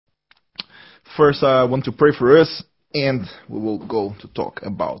First, I want to pray for us, and we will go to talk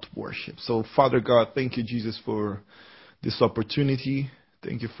about worship. So, Father God, thank you, Jesus, for this opportunity.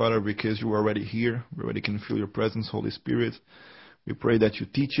 Thank you, Father, because you are already here. We already can feel your presence, Holy Spirit. We pray that you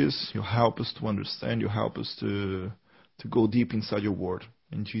teach us, you help us to understand, you help us to go deep inside your word.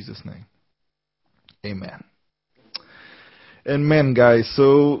 In Jesus' name. Amen. Amen, guys.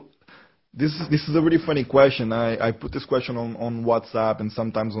 So this is a really funny question. I put this question on WhatsApp and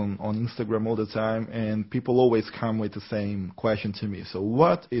sometimes on Instagram all the time, and people always come with the same question to me. So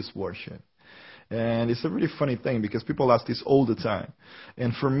what is worship? And it's a really funny thing because people ask this all the time.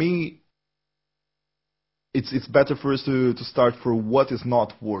 And for me, it's better for us to start for what is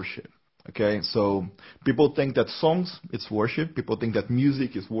not worship. Okay, so people think that songs, it's worship. People think that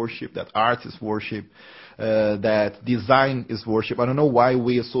music is worship, that art is worship, that design is worship. I don't know why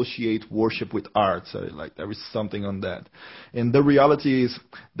we associate worship with art. Like there is something on that. And the reality is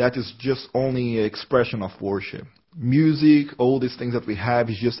that is just only an expression of worship. Music, all these things that we have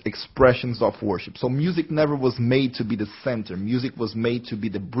is just expressions of worship. So music never was made to be the center. Music was made to be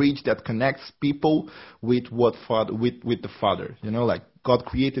the bridge that connects people with with the Father. You know, like God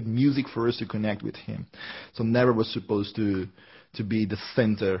created music for us to connect with Him. So never was supposed to be the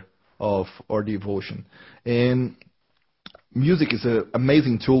center of our devotion. And music is an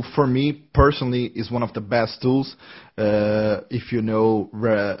amazing tool. For me, personally, is one of the best tools. If you know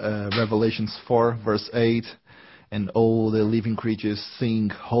Revelations 4, verse 8, and all the living creatures sing,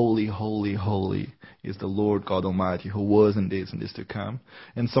 holy, holy, holy is the Lord God Almighty, who was and is to come.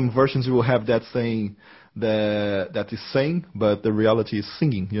 And some versions will have that saying that is saying, but the reality is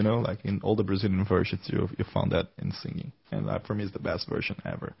singing, you know, like in all the Brazilian versions you found that in singing. And that for me is the best version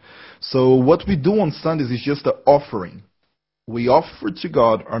ever. So what we do on Sundays is just an offering. We offer to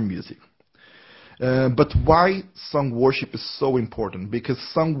God our music. But why sung worship is so important? Because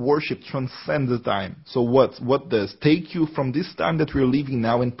sung worship transcends the time. So what does? Take you from this time that we're living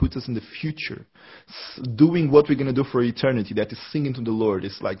now and put us in the future. Doing what we're going to do for eternity, that is singing to the Lord.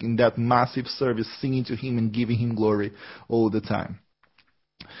 It's like in that massive service, singing to Him and giving Him glory all the time.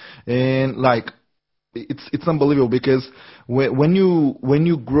 And like, it's unbelievable because when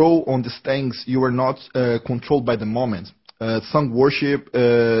you grow on these things, you are not controlled by the moment. Sung worship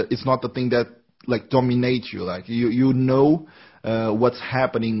is not the thing that like dominate you. Like you know what's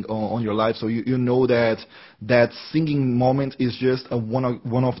happening on your life, so you know that singing moment is just one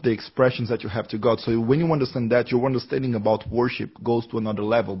of the expressions that you have to God. So when you understand that, your understanding about worship goes to another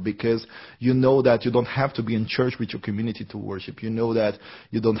level, because you know that you don't have to be in church with your community to worship. You know that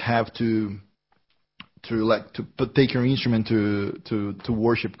you don't have to take your instrument to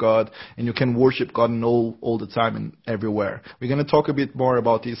worship God, and you can worship God in all the time and everywhere. We're going to talk a bit more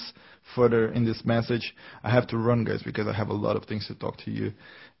about this further in this message. I have to run, guys, because I have a lot of things to talk to you,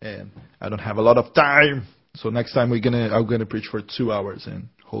 and I don't have a lot of time. So next time I'm gonna preach for 2 hours, and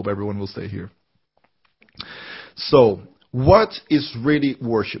hope everyone will stay here. So what is really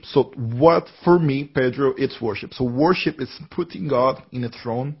worship? So what, for me, Pedro, it's worship. So worship is putting God in a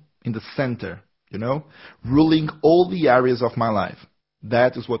throne, in the center, you know, ruling all the areas of my life.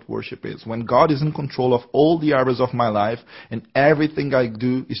 That is what worship is. When God is in control of all the areas of my life, and everything I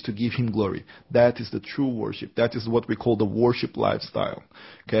do is to give Him glory. That is the true worship. That is what we call the worship lifestyle.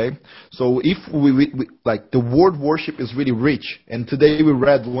 Okay? So if we like, the word worship is really rich. And today we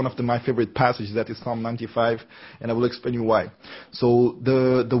read one of my favorite passages, that is Psalm 95, and I will explain you why. So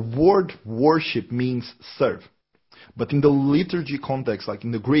the word worship means serve. But in the liturgy context, like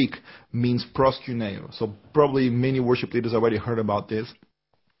in the Greek, means proskuneo. So probably many worship leaders already heard about this.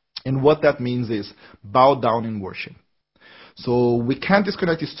 And what that means is bow down in worship. So we can't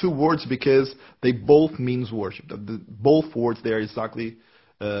disconnect these two words because they both means worship. Both words, they are exactly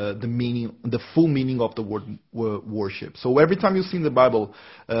the meaning, the full meaning of the word worship. So every time you see in the Bible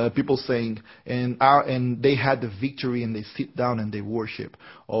people saying, and they had the victory and they sit down and they worship,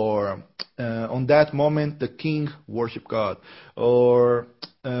 or on that moment the king worshiped God, or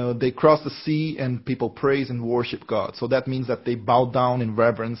they crossed the sea and people praise and worship God. So that means that they bow down in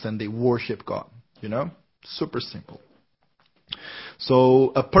reverence and they worship God. You know, super simple.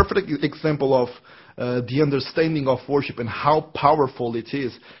 So a perfect example of the understanding of worship and how powerful it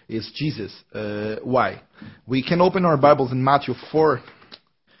is Jesus. Why? We can open our Bibles in Matthew 4,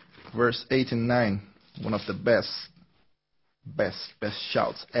 verse 8 and 9. One of the best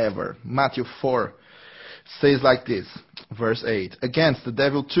shouts ever. Matthew 4 says like this, verse 8. Against the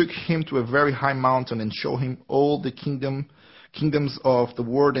devil took him to a very high mountain and showed him all the kingdoms of the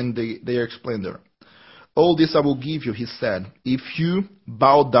world and their splendor. All this I will give you, he said, if you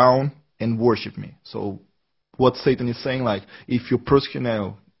bow down and worship me. So what Satan is saying, like, if you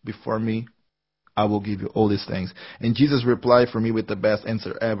proskuneo before me, I will give you all these things. And Jesus replied for me with the best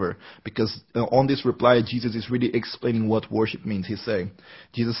answer ever. Because on this reply, Jesus is really explaining what worship means.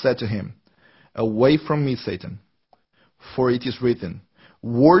 Jesus said to him, away from me, Satan, for it is written,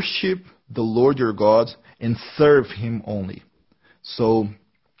 worship the Lord your God and serve him only. So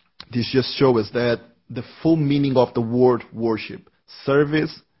this just shows us that the full meaning of the word worship,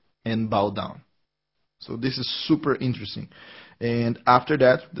 service and bow down. So this is super interesting. And after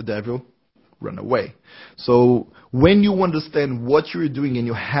that, the devil run away. So when you understand what you're doing and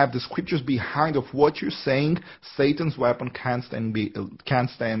you have the scriptures behind of what you're saying, Satan's weapon can't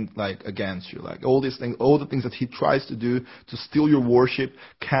stand like against you. Like all these things, all the things that he tries to do to steal your worship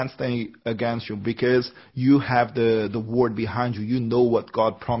can't stand against you, because you have the word behind you. You know what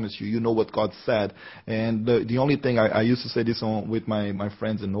God promised you. You know what God said. And the only thing I used to say this with my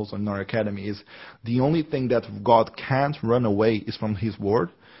friends and also in our academy is the only thing that God can't run away is from his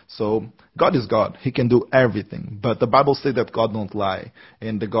word. So God is God. He can do everything. But the Bible says that God don't lie.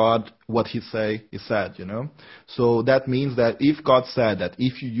 And the God, what he say is said, you know. So that means that if God said that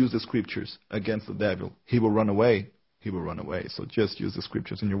if you use the scriptures against the devil, he will run away. He will run away. So just use the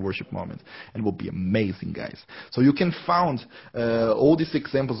scriptures in your worship moment. And it will be amazing, guys. So you can find all these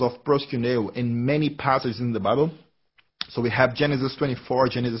examples of proskuneo in many passages in the Bible. So we have Genesis 24,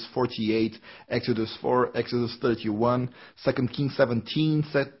 Genesis 48, Exodus 4, Exodus 31, 2 Kings 17,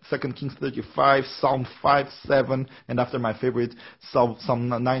 2 Kings 35, Psalm 5, 7, and after my favorite, Psalm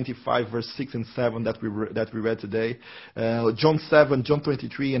 95, verse 6 and 7 that we read today, John 7, John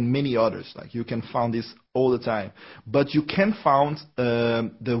 23, and many others. Like you can find this all the time. But you can find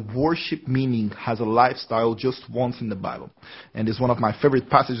the worship meaning has a lifestyle just once in the Bible. And it's one of my favorite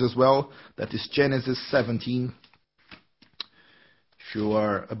passages as well. That is Genesis 17. If you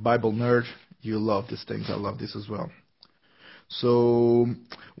are a Bible nerd, you love these things. I love this as well. So,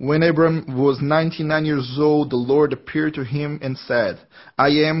 when Abram was 99 years old, the Lord appeared to him and said, I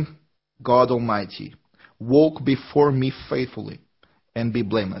am God Almighty. Walk before me faithfully and be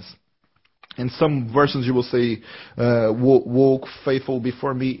blameless. In some versions you will say, walk faithful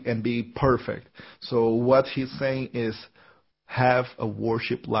before me and be perfect. So what he's saying is, have a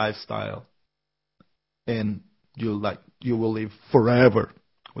worship lifestyle. And you will live forever.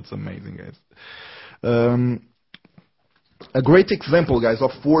 What's amazing, guys. A great example, guys, of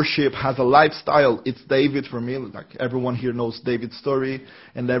worship has a lifestyle. It's David for me. Like everyone here knows David's story,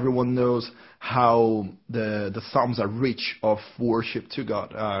 and everyone knows how the Psalms are rich of worship to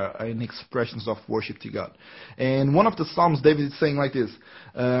God, and expressions of worship to God. And one of the Psalms, David is saying like this,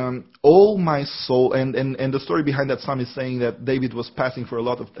 all my soul, and the story behind that Psalm is saying that David was passing for a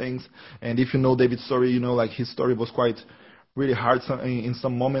lot of things. And if you know David's story, you know like his story was quite really hard in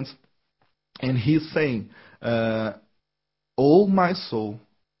some moments. And he's saying, all my soul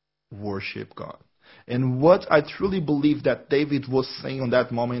worship God. And what I truly believe that David was saying on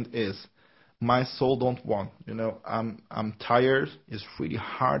that moment is, my soul don't want. You know, I'm tired. It's really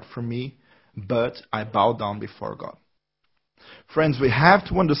hard for me, but I bow down before God. Friends, we have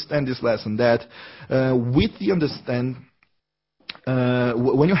to understand this lesson that with the understand,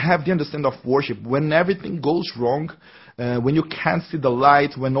 when you have the understanding of worship, when everything goes wrong, when you can't see the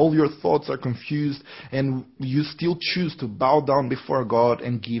light, when all your thoughts are confused, and you still choose to bow down before God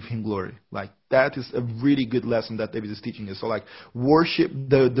and give Him glory. Like that is a really good lesson that David is teaching us. So like worship,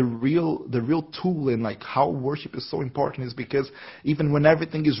 the real tool in like how worship is so important is because even when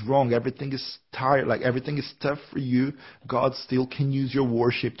everything is wrong, everything is tired, like everything is tough for you, God still can use your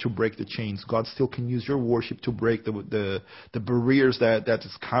worship to break the chains. God still can use your worship to break the barriers that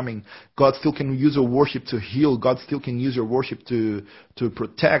is coming. God still can use your worship to heal. God still can use your worship to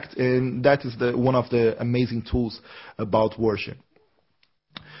protect, and that is one of the amazing tools about worship.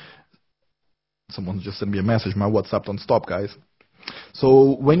 Someone just sent me a message. My WhatsApp don't stop, guys.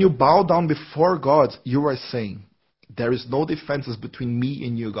 So when you bow down before God, you are saying, there is no defenses between me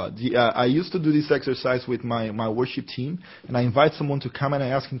and you, God. I used to do this exercise with my worship team, and I invite someone to come and I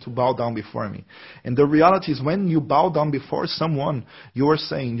ask him to bow down before me. And the reality is, when you bow down before someone, you are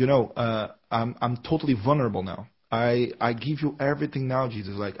saying, you know, I'm totally vulnerable now. I give you everything now,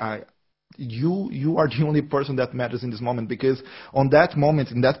 Jesus. Like you are the only person that matters in this moment, because on that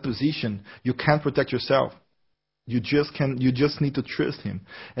moment, in that position, you can't protect yourself. You just need to trust Him.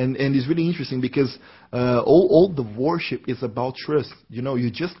 And it's really interesting because all the worship is about trust. You know, you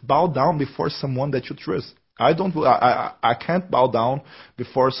just bow down before someone that you trust. I can't bow down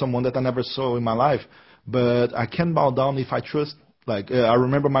before someone that I never saw in my life, but I can bow down if I trust. Like I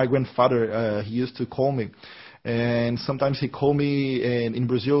remember my grandfather, he used to call me. And sometimes he called me, and in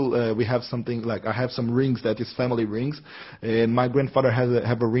Brazil we have something like, I have some rings that is family rings, and my grandfather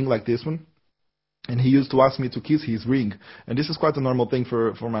have a ring like this one. And he used to ask me to kiss his ring. And this is quite a normal thing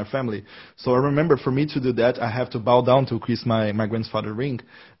for my family. So I remember for me to do that, I have to bow down to kiss my grandfather's ring,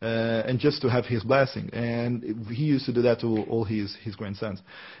 and just to have his blessing. And he used to do that to all his grandsons.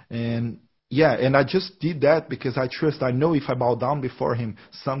 And yeah, and I just did that because I know if I bow down before him,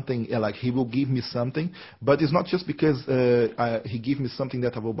 something, like he will give me something. But it's not just because he gives me something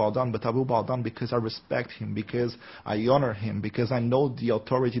that I will bow down, but I will bow down because I respect him, because I honor him, because I know the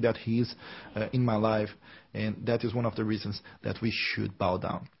authority that he is in my life. And that is one of the reasons that we should bow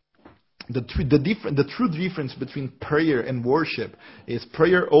down. The true difference between prayer and worship is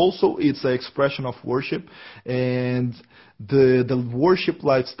prayer also it's an expression of worship, and the worship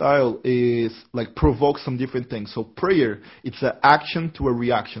lifestyle is like provokes some different things. So prayer, it's an action to a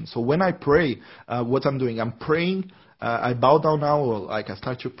reaction. So when I pray, what I'm doing, I'm praying. I bow down now, or like I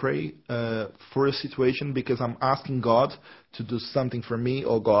start to pray for a situation because I'm asking God to do something for me,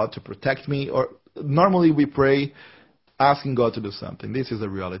 or God to protect me. Or normally we pray asking God to do something. This is a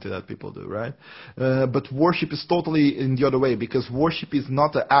reality that people do, right? But worship is totally in the other way, because worship is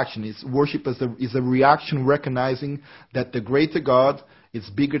not an action. It's worship is a reaction, recognizing that the greater God is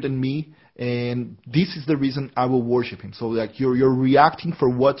bigger than me, and this is the reason I will worship Him. So like you're reacting for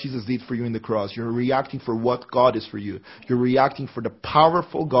what Jesus did for you in the cross. You're reacting for what God is for you. You're reacting for the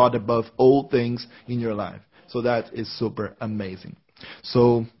powerful God above all things in your life. So that is super amazing.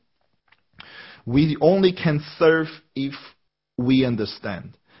 So we only can serve if we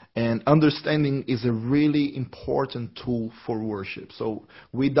understand. And understanding is a really important tool for worship. So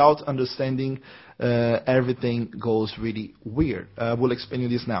without understanding, everything goes really weird. We'll explain you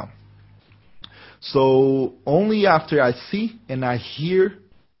this now. So only after I see and I hear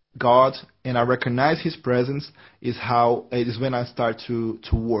God and I recognize His presence is when I start to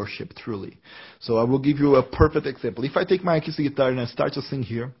worship truly. So I will give you a perfect example. If I take my acoustic guitar and I start to sing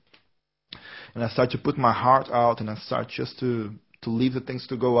here, and I start to put my heart out, and I start just to leave the things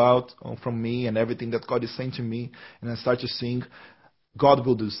to go out from me and everything that God is saying to me, and I start to sing, God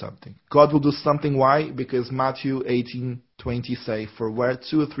will do something. God will do something. Why? Because Matthew 18:20 say, "For where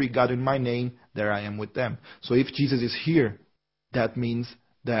 2 or 3 gather in my name, there I am with them." So if Jesus is here, that means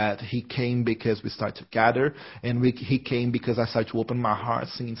that He came because we start to gather, and He came because I start to open my heart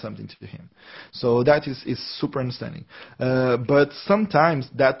singing something to Him. So that is super understanding. But sometimes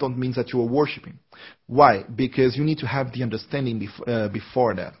that don't mean that you are worshiping. Why? Because you need to have the understanding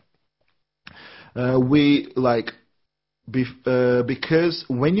before that. Because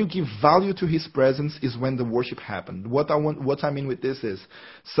when you give value to His presence is when the worship happens. What I mean with this is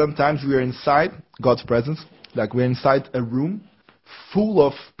sometimes we are inside God's presence, like we're inside a room full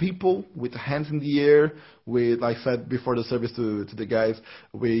of people with hands in the air. Like I said before the service to the guys,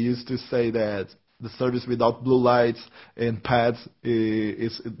 we used to say that the service without blue lights and pads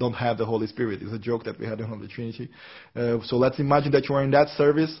don't have the Holy Spirit. It's a joke that we had on the Trinity. So let's imagine that you are in that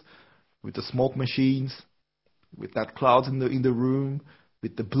service with the smoke machines, with that clouds in the room,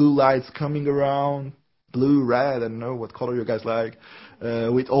 with the blue lights coming around, blue, red, I don't know what color you guys like,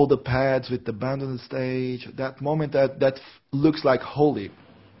 with all the pads, with the band on the stage, that moment that looks like holy.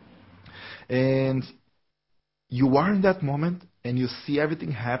 And you are in that moment, and you see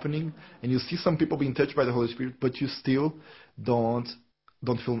everything happening, and you see some people being touched by the Holy Spirit, but you still don't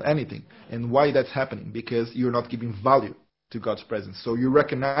feel anything. And why that's happening? Because you're not giving value to God's presence. So you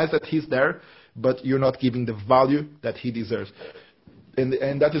recognize that He's there, but you're not giving the value that He deserves.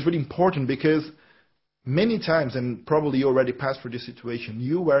 And that is really important, because many times, and probably you already passed through this situation,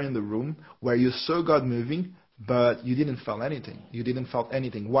 you were in the room where you saw God moving, but you didn't feel anything. You didn't feel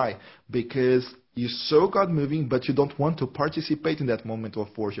anything. Why? Because you saw God moving, but you don't want to participate in that moment of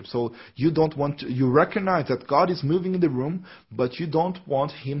worship. So you don't want to, you recognize that God is moving in the room, but you don't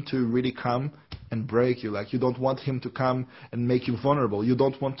want Him to really come and break you. Like you don't want Him to come and make you vulnerable. You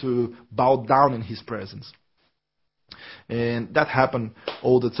don't want to bow down in His presence. And that happens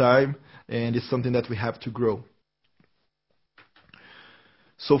all the time, and it's something that we have to grow.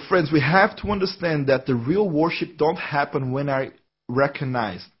 So friends, we have to understand that the real worship don't happen when I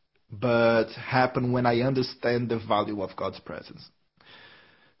recognize, but happen when I understand the value of God's presence.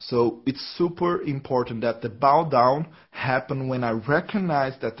 So it's super important that the bow down happen when I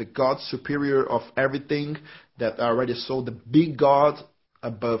recognize that the God superior of everything, that I already saw the big God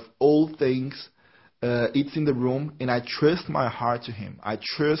above all things, it's in the room, and I trust my heart to Him. I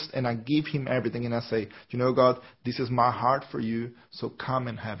trust and I give Him everything, and I say, you know, God, this is my heart for you, so come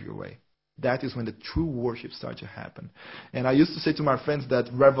and have your way. That is when the true worship starts to happen. And I used to say to my friends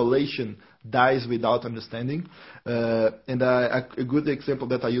that revelation dies without understanding. And a good example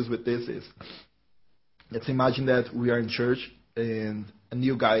that I use with this is, let's imagine that we are in church and a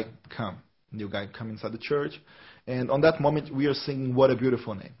new guy come. New guy come inside the church, and on that moment we are singing "What a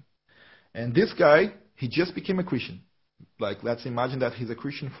Beautiful Name." And this guy, he just became a Christian. Like, let's imagine that he's a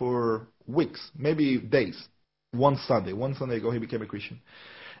Christian for weeks, maybe days. One Sunday ago, he became a Christian.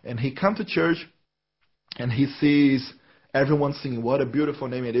 And he come to church, and he sees everyone singing, "What a beautiful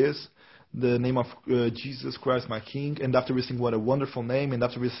name it is." The name of Jesus Christ, my King. And after we sing, "What a wonderful name." And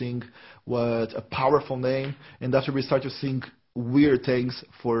after we sing, "What a powerful name." And after we start to sing weird things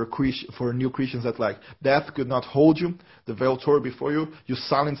for new Christians, that like, "Death could not hold you, the veil tore before you, you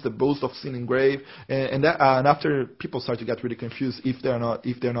silenced the boast of sin and grave," and after people start to get really confused if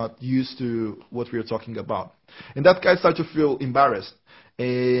they're not used to what we are talking about, and that guy start to feel embarrassed.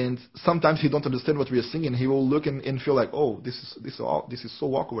 And sometimes he don't understand what we are singing. He will look and feel like, "Oh, this is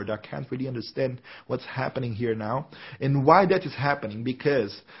so awkward. I can't really understand what's happening here now." And why that is happening?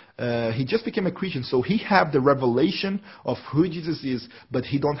 Because he just became a Christian, so he have the revelation of who Jesus is, but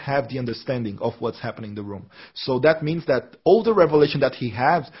he don't have the understanding of what's happening in the room. So that means that all the revelation that he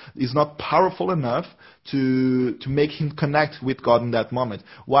has is not powerful enough to make him connect with God in that moment.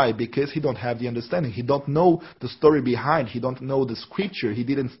 Why? Because he don't have the understanding. He don't know the story behind. He don't know the scripture. He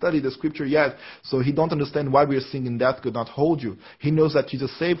didn't study the scripture yet, so he don't understand why we are singing "That Could Not Hold You." He knows that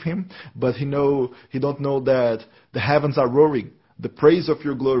Jesus saved him, but he don't know that the heavens are roaring, the praise of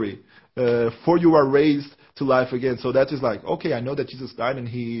your glory, for you are raised to life again. So that is like, okay, I know that Jesus died and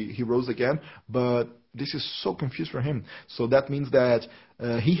he rose again, but this is so confused for him. So that means that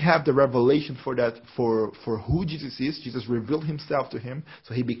he had the revelation for that, for who Jesus is. Jesus revealed himself to him,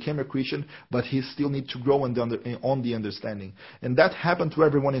 so he became a Christian, but he still needs to grow on the understanding. And that happened to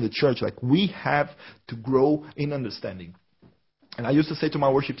everyone in the church. Like, we have to grow in understanding. And I used to say to my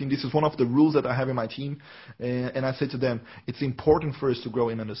worship team, this is one of the rules that I have in my team, and I say to them, it's important for us to grow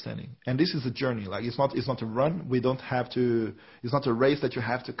in understanding. And this is a journey. Like, it's not a run. We don't have to. It's not a race that you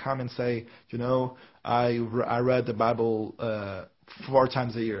have to come and say, I read the Bible 4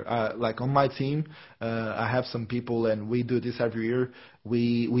 times a year. Like on my team, I have some people, and we do this every year.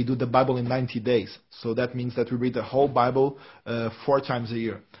 We do the Bible in 90 days. So that means that we read the whole Bible 4 times a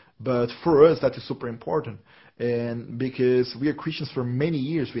year. But for us, that is super important. And because we are Christians for many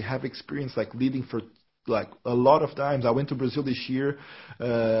years, we have experience like leading for like a lot of times. I went to Brazil this year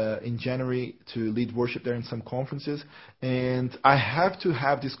in January to lead worship there in some conferences, and I have to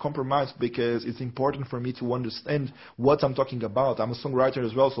have this compromise because it's important for me to understand what I'm talking about. I'm a songwriter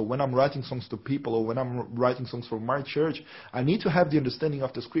as well, so when I'm writing songs to people or when I'm writing songs for my church, I need to have the understanding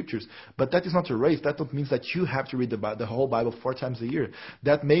of the scriptures. But that is not a race. That don't mean that you have to read the whole Bible 4 times a year.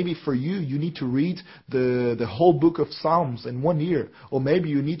 That maybe for you need to read the whole book of Psalms in 1 year, or maybe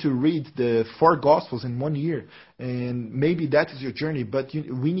you need to read the 4 Gospels in 1 year, and maybe that is your journey. But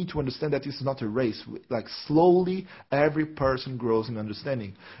we need to understand that this is not a race. Like, slowly every person grows in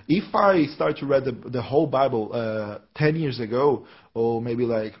understanding. If I start to read the whole Bible 10 years ago, or maybe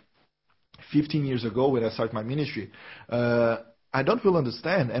like 15 years ago when I started my ministry, I don't will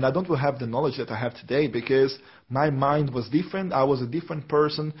understand, and I don't will have the knowledge that I have today, because my mind was different. I was a different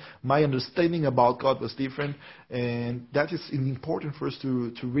person. My understanding about God was different, and that is important for us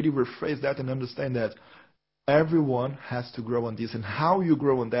to really rephrase that and understand that everyone has to grow on this. And how you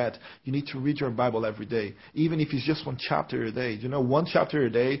grow on that, you need to read your Bible every day, even if it's just 1 chapter a day. 1 chapter a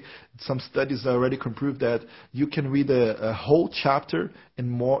day, some studies already can prove that you can read a whole chapter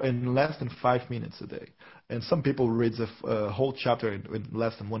in less than 5 minutes a day. And some people read a whole chapter in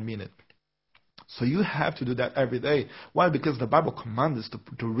less than 1 minute. So you have to do that every day. Why? Because the Bible commands us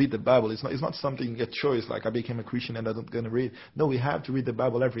to read the Bible. It's not something, a choice, like I became a Christian and I'm not going to read. No, we have to read the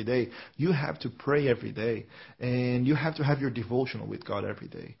Bible every day. You have to pray every day. And you have to have your devotional with God every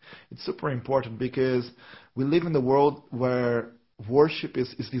day. It's super important because we live in the world where worship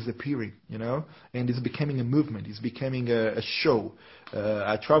is disappearing, and it's becoming a movement. It's becoming a show.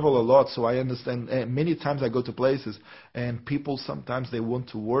 I travel a lot, so I understand. Many times I go to places, and people sometimes they want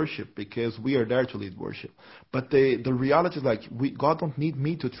to worship because we are there to lead worship. But the reality is like God don't need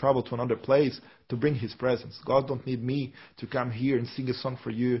me to travel to another place to bring His presence. God don't need me to come here and sing a song for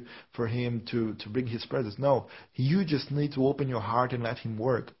you, for Him to bring His presence. No, you just need to open your heart and let Him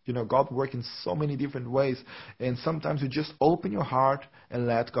work. God works in so many different ways, and sometimes you just open your heart and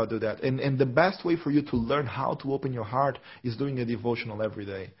let God do that. And the best way for you to learn how to open your heart is doing a devotional every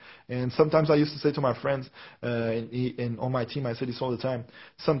day. And sometimes I used to say to my friends, and on my team, I say this all the time.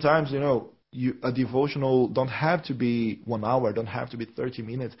 Sometimes, a devotional don't have to be 1 hour, don't have to be 30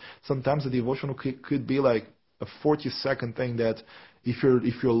 minutes. Sometimes a devotional could be like a 40-second thing that if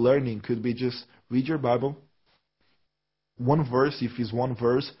you're learning, could be just read your Bible, 1 verse, if it's 1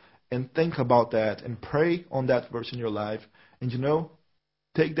 verse, and think about that and pray on that verse in your life. And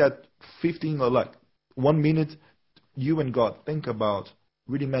take that 15 or like 1 minute, you and God, think about,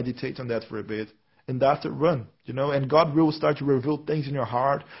 really meditate on that for a bit, and after run, and God will start to reveal things in your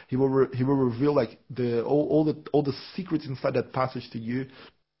heart. He will reveal like all the secrets inside that passage to you,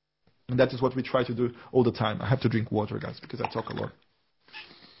 and that is what we try to do all the time. I have to drink water, guys, because I talk a lot.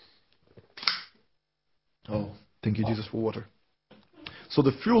 Oh, thank you, Jesus, for water. So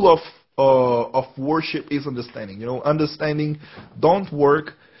the fuel of worship is understanding. Understanding don't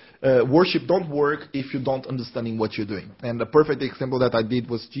work. Worship don't work if you don't understanding what you're doing. And the perfect example that I did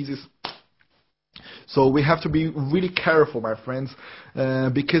was Jesus. So we have to be really careful, my friends,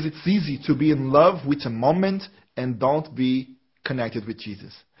 because it's easy to be in love with a moment and don't be connected with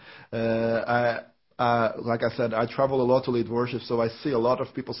Jesus. Like I said, I travel a lot to lead worship, so I see a lot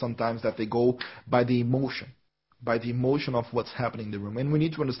of people sometimes that they go by the emotion of what's happening in the room. And we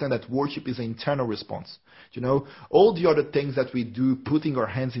need to understand that worship is an internal response. All the other things that we do, putting our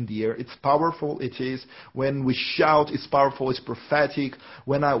hands in the air, it's powerful. It is. When we shout, it's powerful. It's prophetic.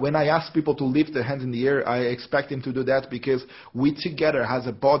 When I ask people to lift their hands in the air, I expect them to do that because we together as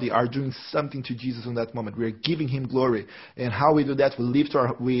a body are doing something to Jesus in that moment. We are giving Him glory. And how we do that,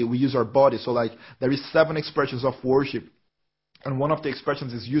 we use our body. So like there is 7 expressions of worship. And one of the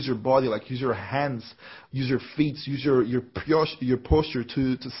expressions is use your body, like use your hands, use your feet, use your posture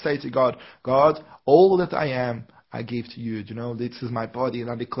to say to God, God, all that I am, I give to you. This is my body, and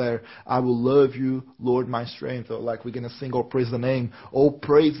I declare, I will love you, Lord, my strength. Or like we're going to sing, oh, praise the name. Oh,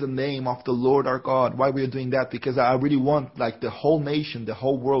 praise the name of the Lord our God. Why we are doing that? Because I really want like the whole nation, the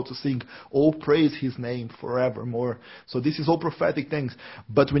whole world to sing, oh, praise His name forevermore. So this is all prophetic things.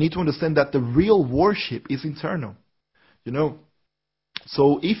 But we need to understand that the real worship is internal.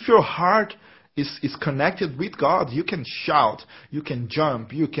 So if your heart is connected with God, you can shout, you can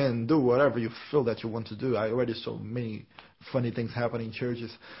jump, you can do whatever you feel that you want to do. I already saw many funny things happen in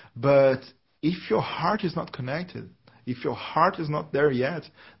churches. But if your heart is not connected, if your heart is not there yet,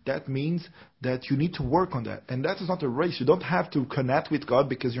 that means that you need to work on that. And that is not a race. You don't have to connect with God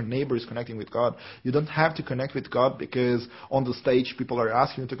because your neighbor is connecting with God. You don't have to connect with God because on the stage people are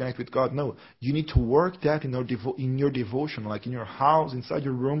asking you to connect with God. No, you need to work that in your devotion, like in your house, inside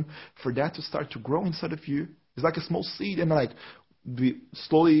your room, for that to start to grow inside of you. It's like a small seed and like we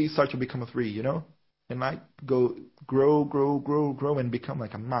slowly start to become a tree, and like grow and become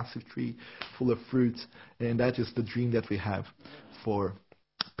like a massive tree full of fruits. And that is the dream that we have for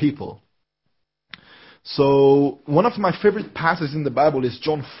people. So one of my favorite passages in the Bible is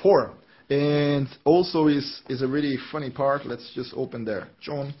John 4. And also is a really funny part. Let's just open there.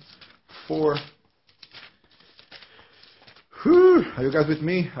 John 4. Whew. Are you guys with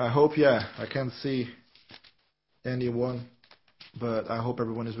me? I hope, yeah. I can't see anyone, but I hope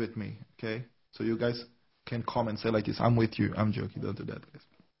everyone is with me. Okay? So you guys can comment, say like this, I'm with you. I'm joking. Don't do that, guys.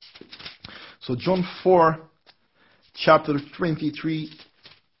 So John 4, chapter 23.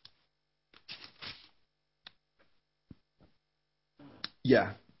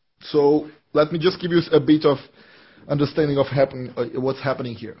 Yeah. So let me just give you a bit of understanding of what's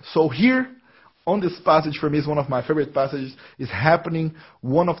happening here. So here on this passage, for me, is one of my favorite passages, is happening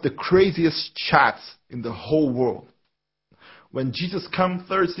one of the craziest chats in the whole world. When Jesus comes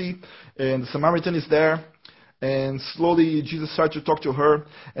thirsty and the Samaritan is there, and slowly Jesus starts to talk to her,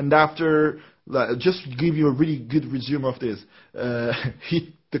 and after, just to give you a really good resume of this,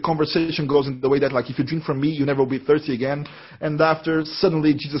 the conversation goes in the way that, like, if you drink from me, you never will be thirsty again. And after,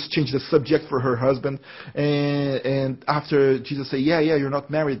 suddenly Jesus changed the subject for her husband, and after Jesus say, yeah, you're not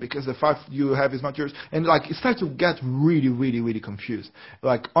married because the fact you have is not yours, and like it starts to get really, really, really confused.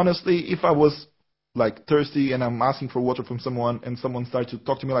 Like honestly, if I was like thirsty and I'm asking for water from someone and someone starts to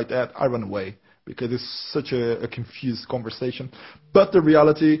talk to me like that, I run away because it's such a confused conversation. But the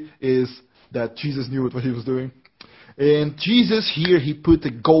reality is that Jesus knew what he was doing. And Jesus here, he put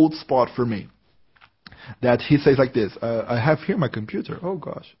a gold spot for me. That he says like this, I have here my computer. Oh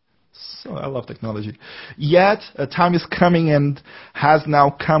gosh. So I love technology. Yet a time is coming and has now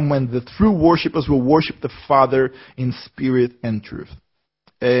come when the true worshippers will worship the Father in spirit and truth.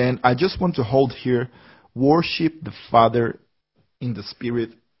 And I just want to hold here, worship the Father in the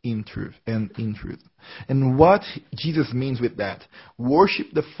Spirit, in truth, and in truth. And what Jesus means with that,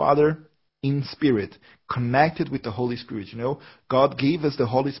 worship the Father in spirit, connected with the Holy Spirit. God gave us the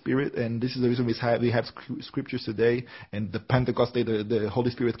Holy Spirit, and this is the reason we have scriptures today, and the Pentecost day, the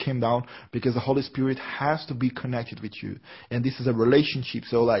Holy Spirit came down, because the Holy Spirit has to be connected with you. And this is a relationship.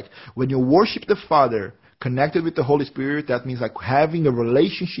 So like, when you worship the Father, connected with the Holy Spirit, that means like having a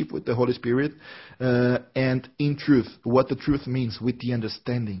relationship with the Holy Spirit, and in truth, what the truth means, with the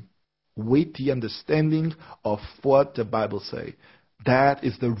understanding of what the Bible say. That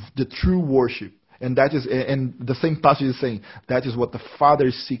is the true worship. And that is, and the same passage is saying, that is what the Father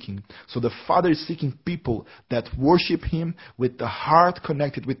is seeking. So the Father is seeking people that worship Him with the heart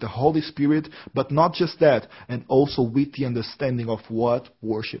connected with the Holy Spirit, but not just that, and also with the understanding of what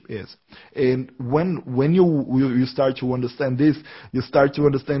worship is. And when you start to understand this, you start to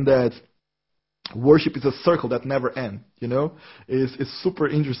understand that worship is a circle that never ends. It's super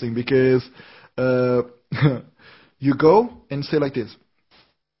interesting because you go and say like this: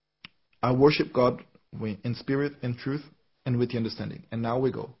 I worship God in spirit and truth and with the understanding. And now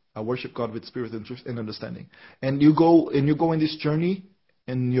we go. I worship God with spirit and truth and understanding. And you go in this journey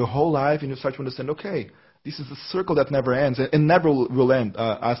in your whole life, and you start to understand, okay, this is a circle that never ends and never will end.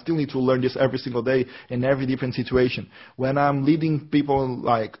 I still need to learn this every single day in every different situation. When I'm leading people,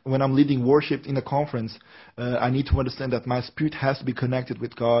 when I'm leading worship in a conference, I need to understand that my spirit has to be connected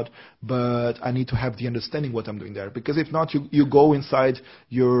with God, but I need to have the understanding what I'm doing there. Because if not, you go inside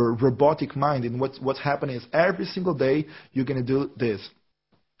your robotic mind, and what's happening is every single day you're going to do this.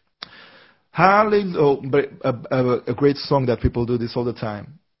 Hallelujah. A great song that people do this all the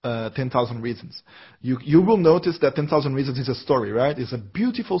time. 10,000 Reasons. You will notice that 10,000 Reasons is a story, right? It's a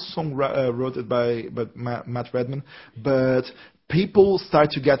beautiful song wrote by Matt Redman, but people start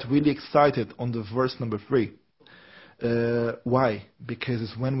to get really excited on the verse number 3. Why? Because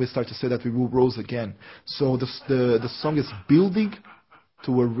it's when we start to say that we will rose again. So the song is building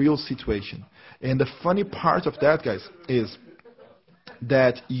to a real situation. And the funny part of that, guys, is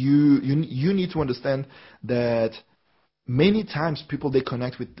that you need to understand that many times people, they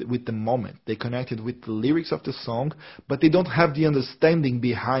connect with the moment. They connected with the lyrics of the song, but they don't have the understanding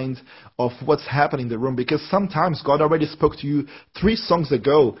behind of what's happening in the room. Because sometimes God already spoke to you 3 songs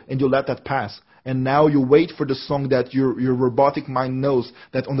ago, and you let that pass. And now you wait for the song that your robotic mind knows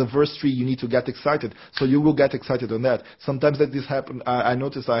that on the verse 3 you need to get excited. So you will get excited on that. Sometimes that this happened, I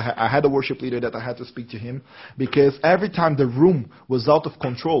noticed I had a worship leader that I had to speak to him, because every time the room was out of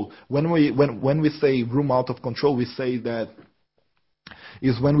control. When we say room out of control, we say that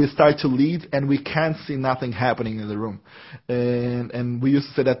is when we start to lead and we can't see nothing happening in the room. And we used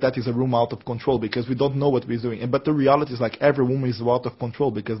to say that is a room out of control, because we don't know what we're doing. But the reality is, like, every room is out of control,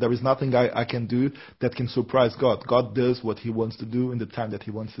 because there is nothing I can do that can surprise God. God does what He wants to do in the time that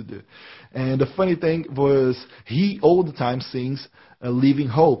He wants to do. And the funny thing was, He all the time sings Living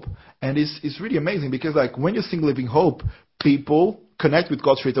Hope. And it's really amazing, because like when you sing Living Hope, people connect with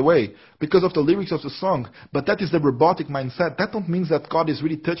God straight away because of the lyrics of the song. But that is the robotic mindset. That don't mean that God is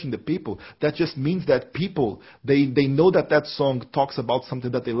really touching the people. That just means that people, they know that song talks about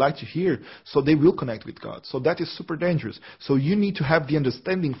something that they like to hear, so they will connect with God. So that is super dangerous. So you need to have the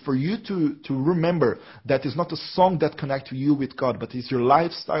understanding for you to remember that it's not a song that connects you with God, but it's your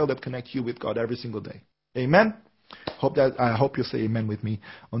lifestyle that connects you with God every single day. Amen? I hope you say amen with me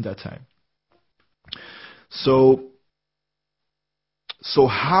on that time. So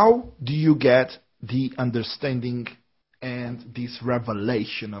how do you get the understanding and this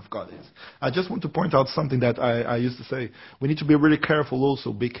revelation of God is? I just want to point out something that I used to say. We need to be really careful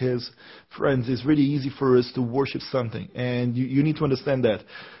also, because, friends, it's really easy for us to worship something. And you need to understand that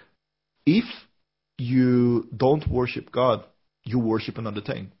if you don't worship God, you worship another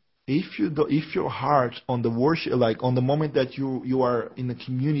thing. If your heart on the worship, like on the moment that you are in a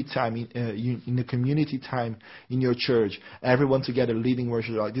community time, in a community time in your church, everyone together leading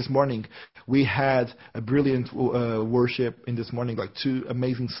worship. Like this morning, we had a brilliant worship in this morning, like 2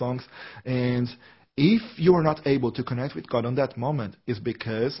 amazing songs. And if you are not able to connect with God on that moment, it's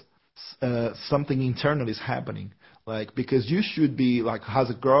because something internal is happening. Like, because you should be like, as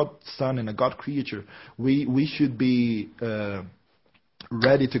a God son and a God creature, we should be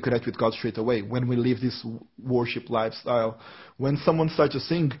ready to connect with God straight away when we live this worship lifestyle. When someone starts to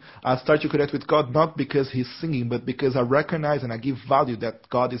sing, I start to connect with God not because He's singing, but because I recognize and I give value that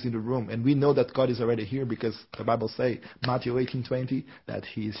God is in the room. And we know that God is already here, because the Bible says, Matthew 18:20, that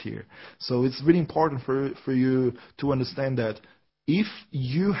He is here. So it's really important for you to understand that if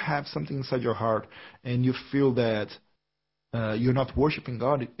you have something inside your heart and you feel that you're not worshiping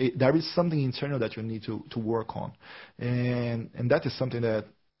God, there is something internal that you need to work on. And that is something that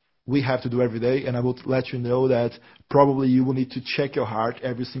we have to do every day. And I will let you know that probably you will need to check your heart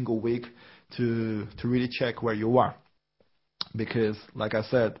every single week to really check where you are. Because, like I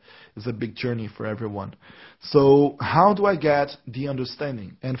said, it's a big journey for everyone. So how do I get the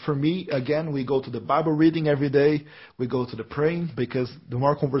understanding? And for me, again, we go to the Bible reading every day. We go to the praying, because the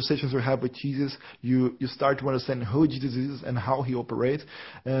more conversations we have with Jesus, you start to understand who Jesus is and how He operates.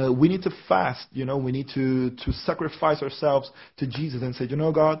 We need to fast. We need to sacrifice ourselves to Jesus and say,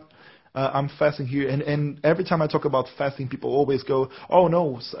 God, I'm fasting here, and every time I talk about fasting, people always go, "Oh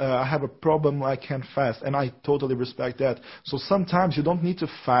no, I have a problem, I can't fast," and I totally respect that. So sometimes you don't need to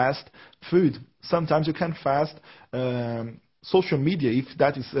fast food. Sometimes you can fast social media, if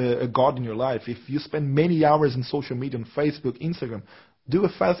that is a god in your life. If you spend many hours in social media, on Facebook, Instagram, do a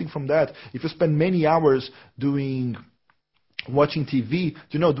fasting from that. If you spend many hours doing watching TV,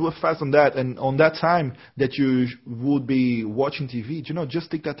 do a fast on that. And on that time that you would be watching TV, just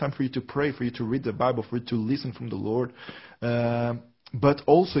take that time for you to pray, for you to read the Bible, for you to listen from the Lord. But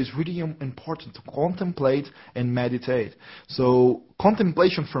also, it's really important to contemplate and meditate. So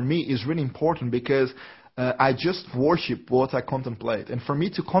contemplation for me is really important because I just worship what I contemplate. And for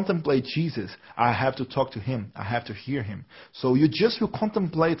me to contemplate Jesus, I have to talk to Him. I have to hear Him. So you just will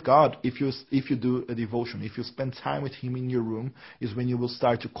contemplate God if you do a devotion. If you spend time with Him in your room, is when you will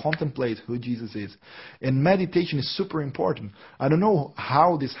start to contemplate who Jesus is. And meditation is super important. I don't know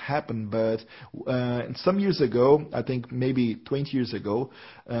how this happened, but some years ago, I think maybe 20 years ago,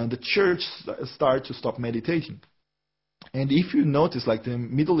 the church started to stop meditating. And if you notice, like the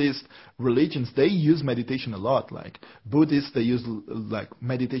Middle East religions, they use meditation a lot. Like Buddhists, they use like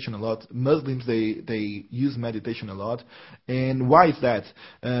meditation a lot. Muslims, they use meditation a lot. And why is that?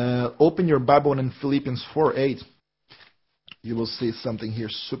 Open your Bible in Philippians 4:8. You will see something here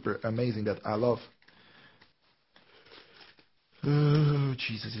super amazing that I love. Oh,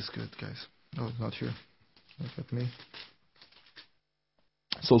 Jesus is good, guys. Oh, not here. Look at me.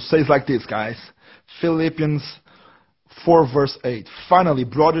 So it says like this, guys. Philippians 4 verse 8. Finally,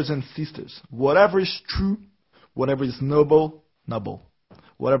 brothers and sisters, whatever is true, whatever is noble,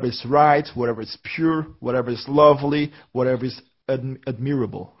 whatever is right, whatever is pure, whatever is lovely, whatever is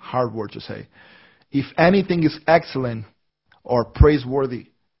admirable, hard word to say. If anything is excellent or praiseworthy,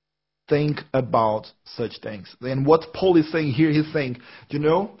 think about such things. And what Paul is saying here, he's saying,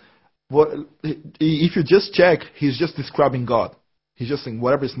 what, if you just check, he's just describing God. He's just saying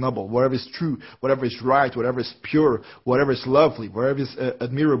whatever is noble, whatever is true, whatever is right, whatever is pure, whatever is lovely, whatever is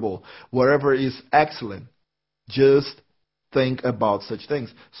admirable, whatever is excellent. Just think about such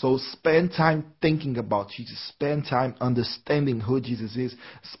things. So spend time thinking about Jesus. Spend time understanding who Jesus is.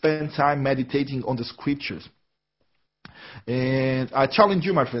 Spend time meditating on the scriptures. And I challenge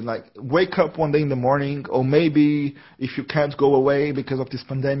you, my friend, like wake up one day in the morning, or maybe if you can't go away because of this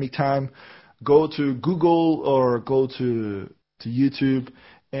pandemic time, go to Google or go to YouTube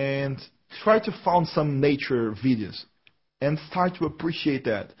and try to find some nature videos and start to appreciate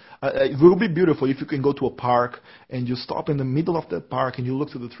that. It will be beautiful if you can go to a park and you stop in the middle of that park and you look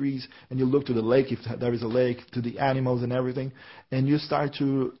to the trees and you look to the lake, if there is a lake, to the animals and everything, and you start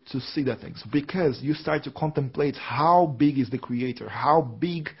to see that things. Because you start to contemplate how big is the Creator, how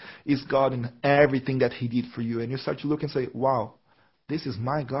big is God in everything that He did for you. And you start to look and say, wow, this is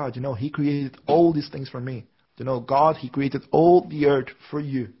my God. He created all these things for me. God, He created all the earth for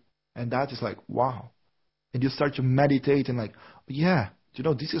you. And that is like, wow. And you start to meditate and like, yeah,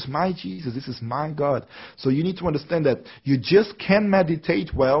 this is my Jesus, this is my God. So you need to understand that you just can't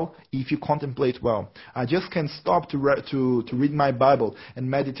meditate well if you contemplate well. I just can't stop to read my Bible and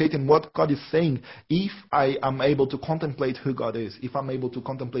meditate on what God is saying if I am able to contemplate who God is, if I'm able to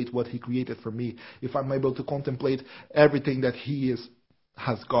contemplate what He created for me, if I'm able to contemplate everything that He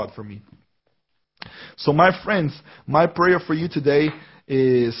has got for me. So my friends, my prayer for you today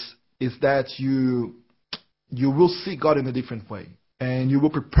is that you will see God in a different way. And you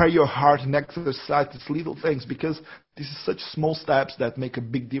will prepare your heart and exercise these little things, because this is such small steps that make a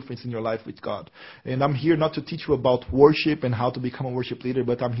big difference in your life with God. And I'm here not to teach you about worship and how to become a worship leader,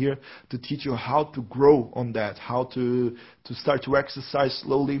 but I'm here to teach you how to grow on that, how to start to exercise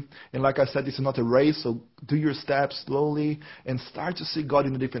slowly. And like I said, this is not a race, so do your steps slowly and start to see God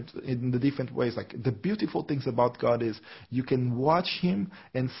in the different ways. Like the beautiful things about God is you can watch Him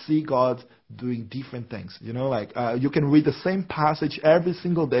and see God doing different things. You can read the same passage every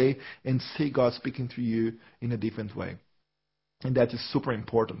single day and see God speaking to you in a different way. And that is super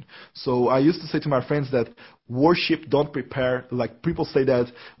important. So I used to say to my friends that worship don't prepare, like people say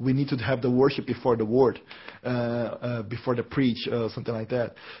that we need to have the worship before the word, before the preach, something like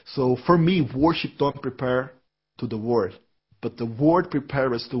that. So for me, worship don't prepare to the word, but the word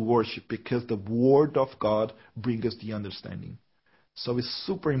prepares us to worship, because the word of God brings us the understanding. So it's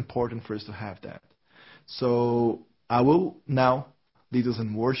super important for us to have that. So I will now lead us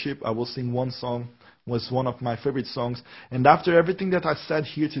in worship. I will sing one song, was one of my favorite songs. And after everything that I said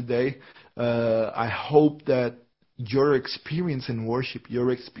here today, I hope that your experience in worship,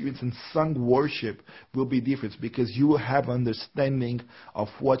 your experience in sung worship will be different because you will have understanding of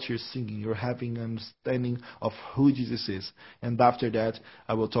what you're singing. You're having understanding of who Jesus is. And after that,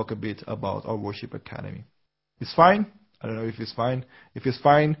 I will talk a bit about our worship academy. It's fine? I don't know if it's fine. If it's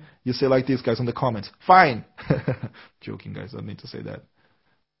fine, you say like this, guys, in the comments. Fine! Joking, guys. I don't need to say that.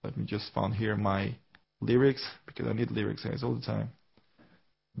 Let me just find here my lyrics, because I need lyrics, guys, all the time.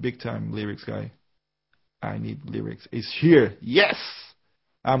 Big time lyrics guy. I need lyrics. It's here. Yes!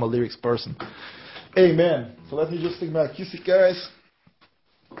 I'm a lyrics person. Amen. So let me just take my kiss it, guys.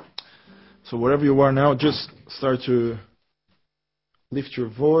 So wherever you are now, just start to lift your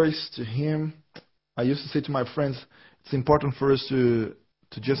voice to Him. I used to say to my friends, it's important for us to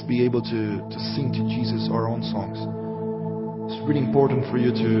just be able to sing to Jesus our own songs. It's really important for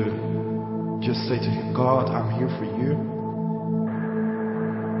you to just say to Him, God, I'm here for you.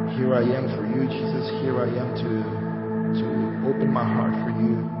 Here I am for you, Jesus. Here I am to open my heart for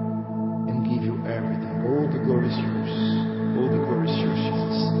you and give you everything. All the glory is yours. All the glory is yours,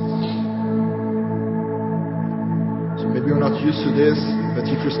 Jesus. So maybe you're not used to this, but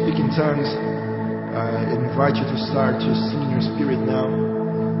if you speak in tongues, I invite you to start to sing in your spirit now.